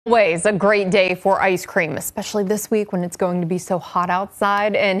Always a great day for ice cream, especially this week when it's going to be so hot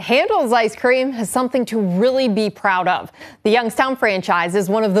outside. And Handel's ice cream has something to really be proud of. The Youngstown franchise is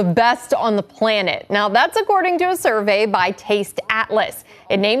one of the best on the planet. Now, that's according to a survey by TasteAtlas.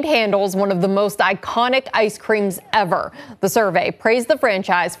 It named Handel's one of the most iconic ice creams ever. The survey praised the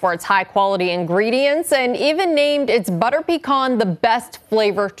franchise for its high-quality ingredients and even named its butter pecan the best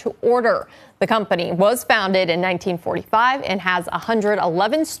flavor to order. The company was founded in 1945 and has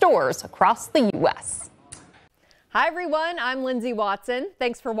 111 stores across the U.S. Hi, everyone. I'm Lindsay Watson.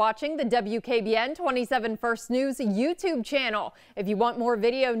 Thanks for watching the WKBN 27 First News YouTube channel. If you want more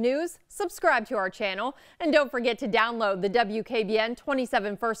video news, subscribe to our channel. And don't forget to download the WKBN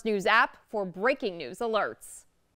 27 First News app for breaking news alerts.